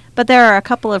specifically, but there are a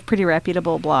couple of pretty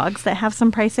reputable blogs that have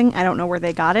some pricing. I don't know where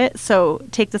they got it, so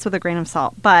take this with a grain of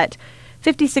salt. But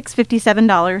 $56,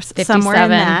 $57, somewhere in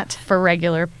that. for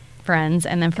friends.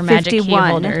 And then for Magic Key 51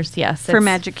 holders, yes. for it's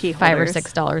Magic Key $5 or holders.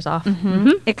 $6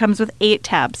 off. It comes with 8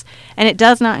 tabs, and it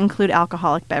does not include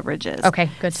alcoholic beverages. Okay,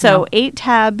 good to So know. 8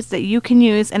 tabs that you can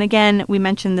use, and again, we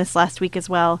mentioned this last week as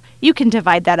well. You can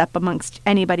divide that up amongst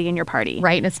anybody in your party.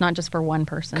 Right. It's not just for one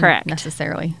person. Correct.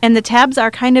 Necessarily. And the tabs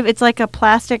are it's like a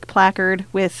plastic placard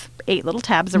with 8 little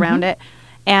tabs around it,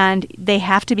 and they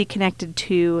have to be connected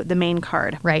to the main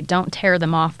card. Right. Don't tear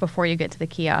them off before you get to the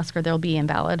kiosk or they'll be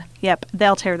invalid. Yep,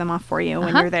 they'll tear them off for you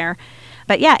when you're there.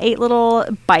 But yeah, 8 little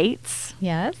bites.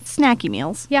 Yes. Snacky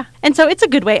meals. Yeah. And so it's a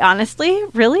good way, honestly.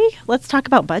 Really? Let's talk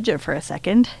about budget for a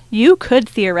second. You could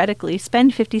theoretically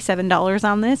spend $57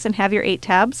 on this and have your 8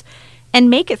 tabs and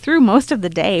make it through most of the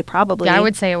day, probably. Yeah, I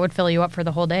would say it would fill you up for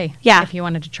the whole day. Yeah. If you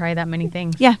wanted to try that many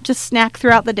things. Yeah, just snack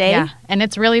throughout the day. Yeah. And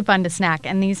it's really fun to snack.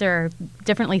 And these are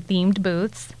differently themed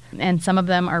booths. And some of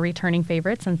them are returning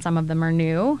favorites and some of them are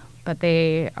new. But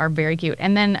they are very cute.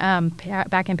 And then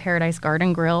back in Paradise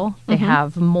Garden Grill, they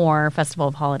have more Festival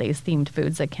of Holidays themed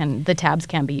foods that the tabs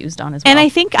can be used on as well. And I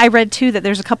think I read too that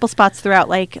there's a couple spots throughout,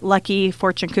 like Lucky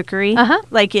Fortune Cookery,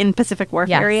 like in Pacific Wharf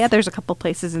Yes. area. There's a couple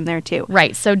places in there too.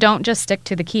 Right. So don't just stick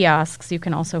to the kiosks. You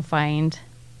can also find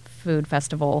food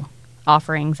festival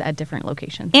offerings at different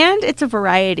locations. And it's a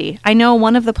variety. I know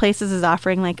one of the places is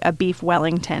offering like a beef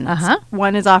Wellington.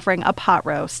 One is offering a pot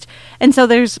roast. And so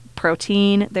there's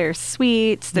protein, there's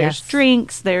sweets, there's Yes.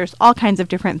 drinks, there's all kinds of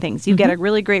different things. You get a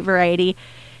really great variety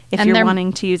if And you're they're-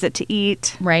 wanting to use it to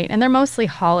eat. Right. And they're mostly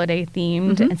holiday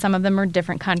themed, and some of them are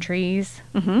different countries,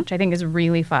 which I think is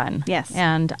really fun. Yes.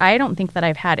 And I don't think that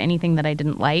I've had anything that I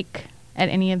didn't like at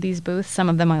any of these booths. Some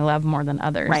of them I love more than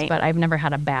others, Right. but I've never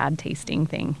had a bad tasting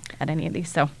thing at any of these.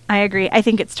 So I agree. I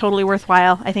think it's totally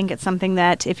worthwhile. I think it's something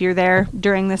that if you're there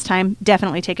during this time,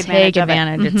 definitely take advantage of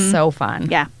it. It's so fun.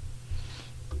 Yeah.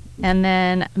 And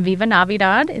then Viva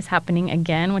Navidad is happening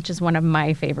again, which is one of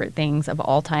my favorite things of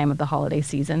all time of the holiday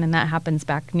season. And that happens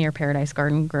back near Paradise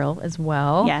Garden Grill as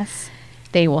well. Yes.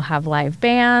 They will have live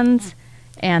bands,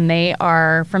 and they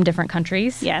are from different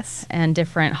countries. Yes. And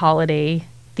different holiday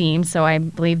themes. So I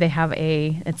believe they have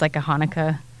it's like a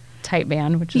Hanukkah type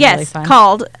band, which is really Yes, fun.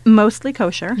 called Mostly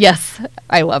Kosher. Yes,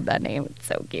 I love that name. It's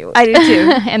so cute. I do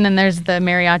too. And then there's the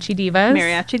Mariachi Divas.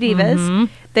 Mariachi Divas.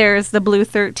 There's the Blue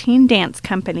 13 Dance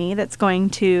Company that's going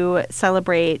to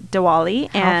celebrate Diwali,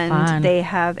 How and fun. they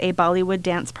have a Bollywood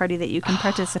dance party that you can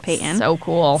participate in. So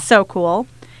cool. So cool.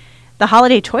 The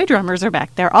Holiday Toy Drummers are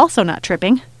back. They're also not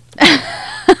tripping.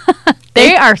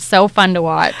 They are so fun to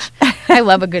watch. I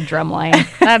love a good drum line.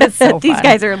 That is so fun. These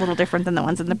guys are a little different than the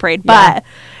ones in the parade, Yeah.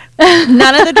 but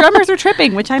none of the drummers are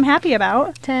tripping, which I'm happy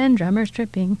about. 10 drummers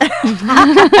tripping.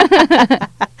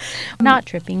 Not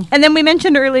tripping. And then we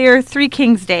mentioned earlier Three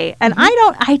Kings Day, and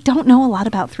I don't know a lot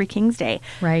about Three Kings Day.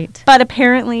 Right. But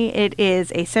apparently it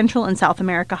is a Central and South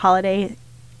America holiday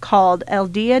called El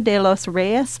Dia de los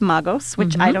Reyes Magos,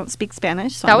 which I don't speak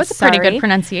Spanish, so That I'm was a pretty sorry. good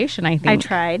pronunciation, I think. I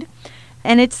tried.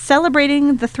 And it's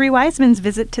celebrating the Three Wise Men's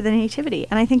visit to the Nativity,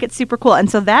 and I think it's super cool. And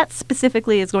so that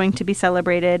specifically is going to be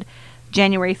celebrated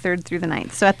January 3rd through the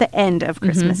 9th, so at the end of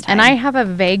Christmas time. And I have a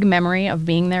vague memory of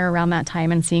being there around that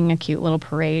time and seeing a cute little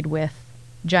parade with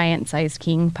giant-sized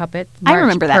king puppets. I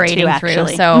remember that too, parading actually.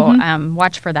 through. So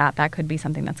watch for that. That could be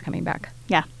something that's coming back.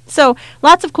 Yeah. So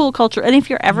lots of cool culture. And if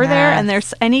you're ever there and Yes.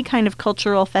 there's any kind of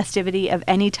cultural festivity of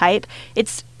any type,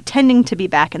 it's tending to be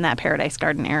back in that Paradise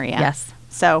Garden area. Yes.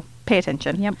 So pay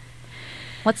attention. Yep.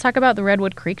 Let's talk about the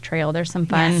Redwood Creek Trail. There's some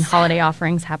fun Yes. holiday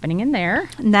offerings happening in there.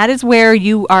 And that is where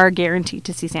you are guaranteed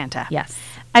to see Santa. Yes.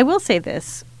 I will say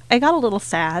this. I got a little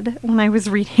sad when I was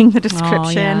reading the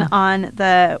description yeah. on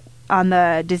the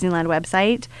Disneyland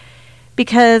website,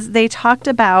 because they talked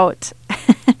about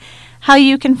how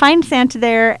you can find Santa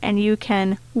there and you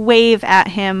can wave at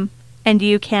him and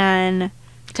you can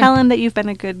tell him that you've been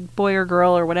a good boy or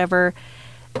girl or whatever.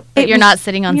 But you're not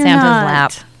sitting on you're Santa's not.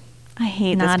 lap. I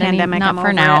hate Not this pandemic. not I'm for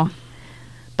over now. it.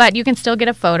 But you can still get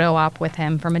a photo op with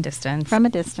him from a distance. From a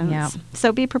distance. Yeah.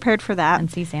 So be prepared for that. and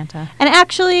see Santa. And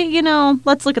actually,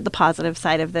 let's look at the positive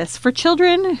side of this. For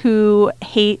children who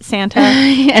hate Santa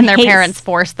And their hates- parents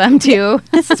force them to.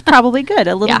 this is probably good.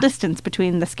 A little Yeah. distance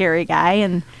between the scary guy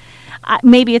and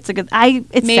maybe it's a good.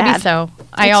 It's Maybe sad. so.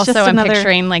 I It's also just am another-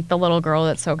 picturing like the little girl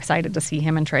that's so excited to see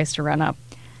him and tries to run up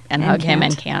and hug him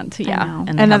and can't. I Yeah. know. And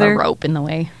they have Another- a rope in the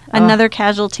way. Another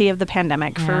casualty of the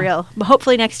pandemic, for Yeah. real. But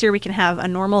hopefully next year we can have a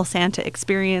normal Santa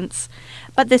experience.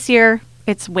 But this year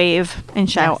it's wave and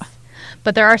shout. Yes.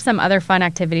 But there are some other fun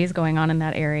activities going on in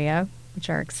that area, which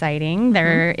are exciting.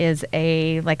 There is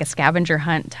a scavenger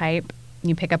hunt type.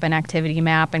 You pick up an activity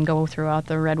map and go throughout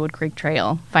the Redwood Creek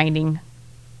Trail, finding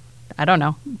I don't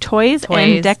know. Toys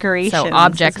and decorations. So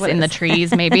objects in the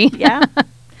trees, maybe. Yeah.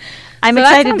 I'm So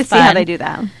excited to see how fun. they do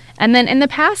that. And then in the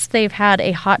past, they've had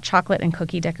a hot chocolate and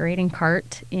cookie decorating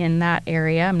cart in that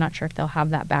area. I'm not sure if they'll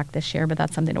have that back this year, but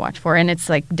that's something to watch for. And it's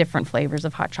like different flavors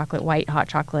of hot chocolate, white hot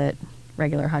chocolate,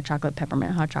 regular hot chocolate,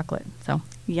 peppermint hot chocolate. So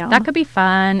Yum. that could be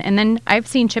fun. And then I've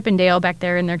seen Chip and Dale back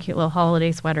there in their cute little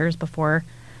holiday sweaters before.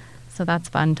 So that's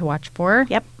fun to watch for.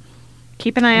 Yep.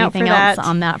 Keep an eye out for Anything that. else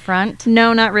on that front?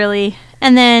 No, not really.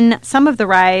 And then some of the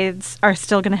rides are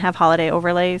still going to have holiday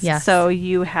overlays. Yes. So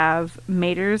you have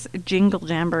Mater's Jingle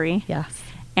Jamboree Yes.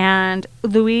 and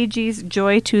Luigi's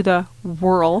Joy to the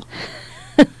Whirl,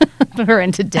 We're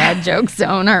into dad joke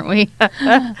zone, aren't we?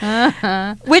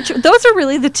 which those are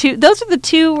really those are the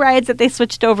two rides that they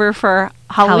switched over for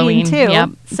Halloween too. Yep.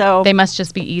 So They must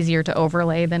just be easier to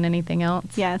overlay than anything else.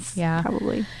 yes, Yeah.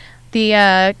 probably.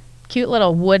 The cute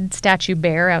little wood statue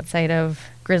bear outside of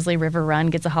Grizzly River Run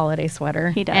gets a holiday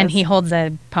sweater. He does. And he holds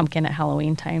a pumpkin at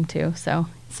Halloween time, too. So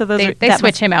So those they that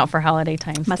switch him out for holiday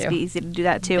times, must too. be easy to do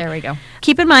that too. There we go.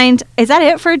 Keep in mind, is that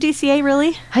it for DCA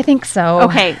really? I think so.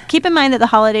 Okay, keep in mind that the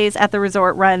holidays at the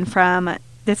resort run from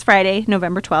this Friday,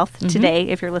 November 12th, today,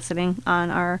 if you're listening on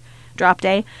our drop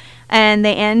day, and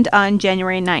they end on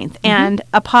January 9th. And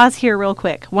a pause here real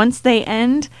quick. Once they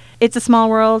end, It's a Small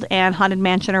World and Haunted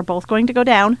Mansion are both going to go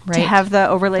down to Right. have the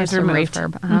overlays For some removed.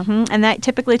 refurb, uh-huh. And that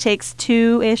typically takes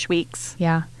 2-ish weeks.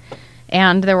 Yeah.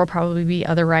 And there will probably be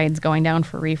other rides going down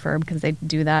for refurb because they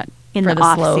do that In for the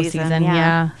the slow off-season, season.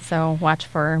 yeah. So watch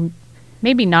for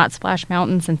maybe not Splash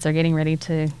Mountain since they're getting ready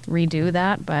to redo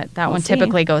that, but that We'll one see.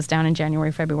 typically goes down in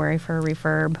January, February for a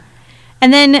refurb.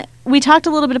 And then we talked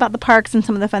a little bit about the parks and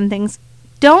some of the fun things.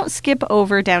 Don't skip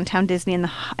over Downtown Disney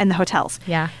and the hotels.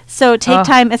 Yeah. So take Oh.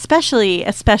 time,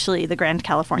 especially the Grand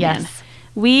Californian. Yes.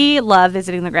 We love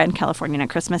visiting the Grand Californian at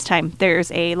Christmas time.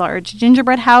 There's a large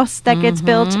gingerbread house that gets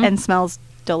built and smells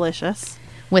delicious.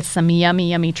 With some yummy,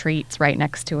 yummy treats right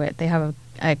next to it. They have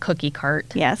a cookie cart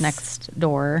Yes. next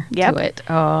door Yep. to it.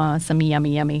 Oh, some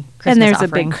yummy, yummy Christmas And there's a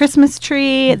offerings. big Christmas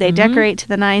tree. They decorate to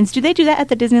the nines. Do they do that at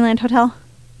the Disneyland Hotel?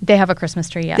 They have a Christmas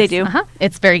tree, yes. They do? Uh-huh.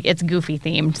 It's goofy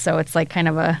themed, so it's like kind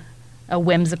of a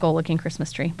whimsical looking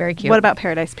Christmas tree. Very cute. What about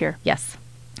Paradise Pier? Yes.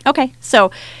 Okay,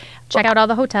 so Check out all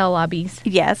the hotel lobbies.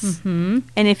 yes. Mm-hmm.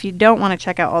 And if you don't want to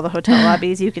check out all the hotel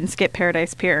lobbies, you can skip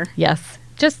Paradise Pier. Yes.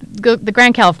 Just go, the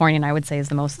Grand Californian, I would say, is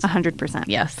the most 100%.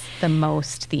 Yes, the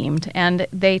most themed. And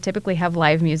they typically have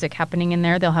live music happening in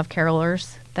there. They'll have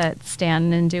carolers that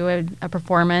stand and do a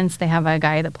performance. They have a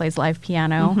guy that plays live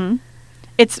piano.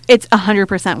 It's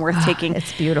 100% worth taking.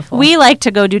 It's beautiful. We like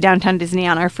to go do Downtown Disney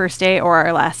on our first day or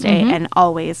our last day and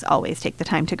always take the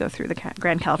time to go through the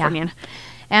Grand Californian.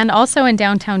 And also in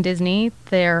Downtown Disney,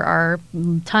 there are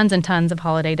tons and tons of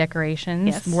holiday decorations.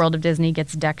 Yes. World of Disney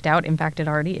gets decked out. In fact, it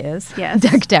already is Yes.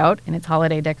 decked out in its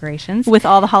holiday decorations. With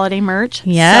all the holiday merch.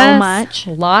 Yes, So much.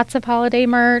 Lots of holiday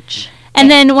merch. And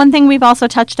then one thing we've also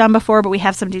touched on before, but we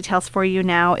have some details for you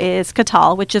now, is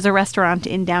Catal, which is a restaurant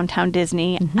in Downtown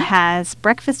Disney, has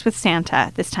breakfast with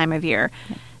Santa this time of year.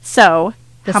 So,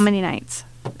 This- how many nights?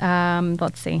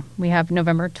 Let's see. We have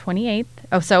November 28th.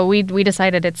 Oh, so we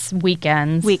decided it's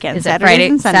weekends. Weekends, Is it Saturdays Friday,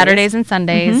 and Sundays. Saturdays and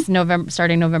Sundays,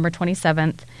 starting November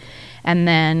 27th. And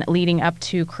then leading up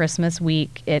to Christmas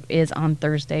week, it is on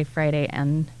Thursday, Friday,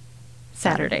 and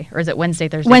Saturday. Or is it Wednesday,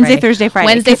 Thursday, Wednesday, Friday? Thursday, Friday,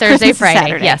 Wednesday, 'cause Thursday, Christmas is Friday.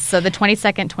 Saturday. Yes. So the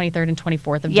 22nd, 23rd, and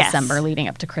 24th of Yes. December leading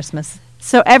up to Christmas.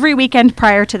 So every weekend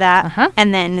prior to that, Uh-huh.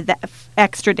 and then the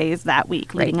extra days that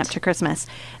week leading Right. up to Christmas.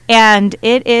 And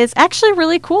it is actually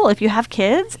really cool. If you have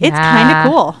kids, it's kind Yeah.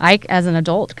 of cool. I, as an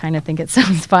adult, kind of think it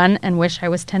sounds fun and wish I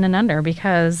was 10 and under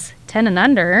because 10 and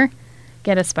under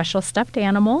get a special stuffed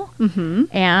animal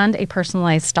and a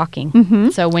personalized stocking.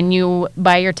 So when you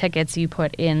buy your tickets, you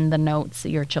put in the notes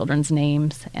your children's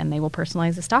names and they will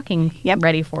personalize a stocking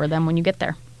ready for them when you get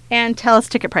there. And tell us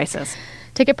ticket prices.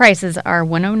 Ticket prices are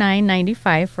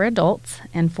 $109.95 for adults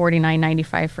and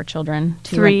 $49.95 for children.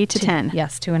 3 to 10.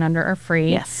 Yes, 2 and under are free.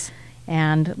 Yes.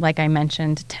 And like I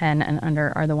mentioned, 10 and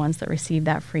under are the ones that receive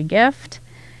that free gift.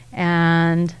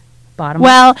 And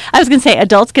Well, I was going to say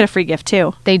adults get a free gift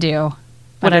too. they do,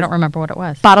 but What I is- don't remember what it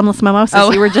was. Bottomless mimosas.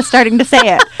 Oh. You were just starting to say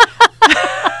it.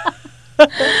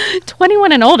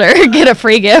 21 and older get a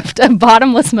free gift of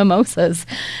bottomless mimosas.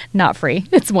 Not free.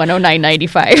 It's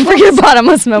 $109.95 for your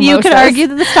bottomless mimosas. You could argue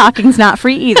that the stocking's not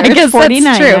free either. I guess It's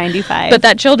 $49.95. $49.95. But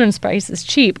that children's price is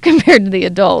cheap compared to the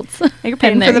adults. You're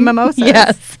paying And for the then- mimosas.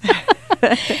 Yes.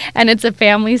 And it's a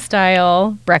family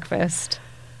style breakfast.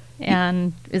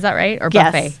 And is that right? Or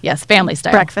Yes. buffet? Yes, family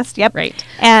style. breakfast. Yep. Right.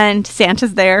 And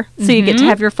Santa's there, so you get to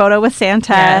have your photo with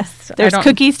Santa. Yes. I There's don't-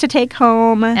 cookies to take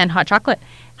home, And hot chocolate.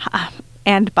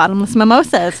 And bottomless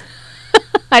mimosas.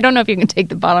 I don't know if you can take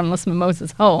the bottomless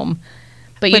mimosas home,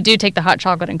 but you do take the hot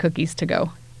chocolate and cookies to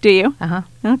go. Do you? Uh-huh.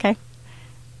 Okay.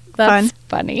 That's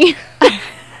funny.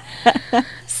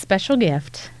 Special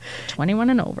gift, 21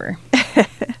 and over.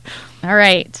 All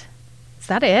right. Is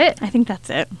that it? I think that's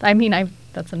it. I mean,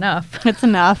 that's enough. It's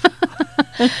enough.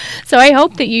 So I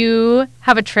hope that you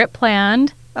have a trip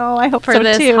planned. Oh, I hope for so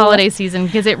this too. holiday season,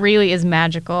 because it really is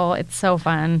magical. It's so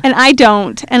fun. And I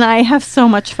don't. And I have so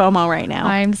much FOMO right now.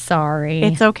 I'm sorry.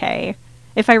 It's okay.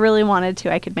 If I really wanted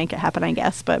to, I could make it happen, I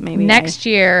guess. But maybe next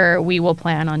year, we will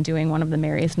plan on doing one of the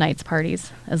Merriest Nights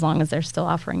parties, as long as they're still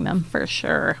offering them. For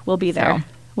sure. We'll be there. So.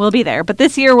 We'll be there. But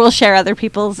this year, we'll share other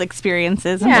people's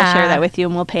experiences, and we'll share that with you,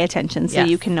 and we'll pay attention so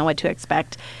you can know what to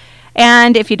expect.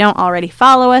 And if you don't already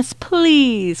follow us,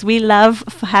 please. We love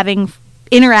having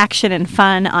interaction and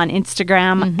fun on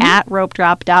Instagram at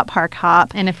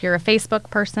ropedrop.parkhop. And if you're a Facebook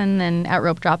person, then at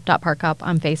ropedrop.parkhop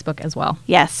on Facebook as well.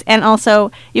 Yes. And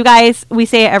also, you guys, we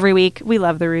say it every week. We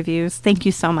love the reviews. Thank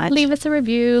you so much. Leave us a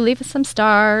review. Leave us some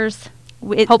stars.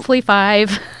 Hopefully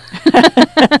 5.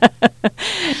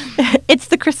 It's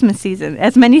the Christmas season.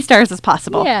 As many stars as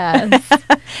possible. Yes.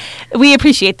 We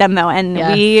appreciate them, though, and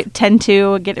we tend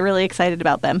to get really excited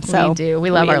about them. So we do. We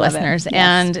love our listeners. Yes.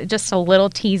 And just a little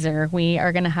teaser, we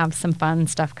are going to have some fun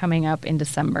stuff coming up in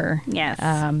December. Yes.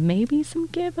 Maybe some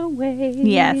giveaways.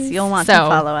 Yes, you'll want to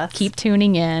follow us. Keep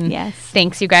tuning in. Yes.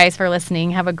 Thanks, you guys, for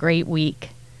listening. Have a great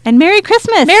week. And Merry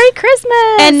Christmas. Merry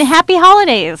Christmas. And Happy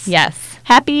Holidays. Yes.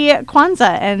 Happy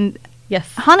Kwanzaa and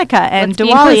Hanukkah and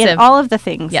Let's Diwali and all of the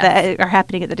things that are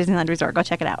happening at the Disneyland Resort. Go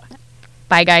check it out.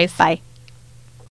 Bye, guys. Bye.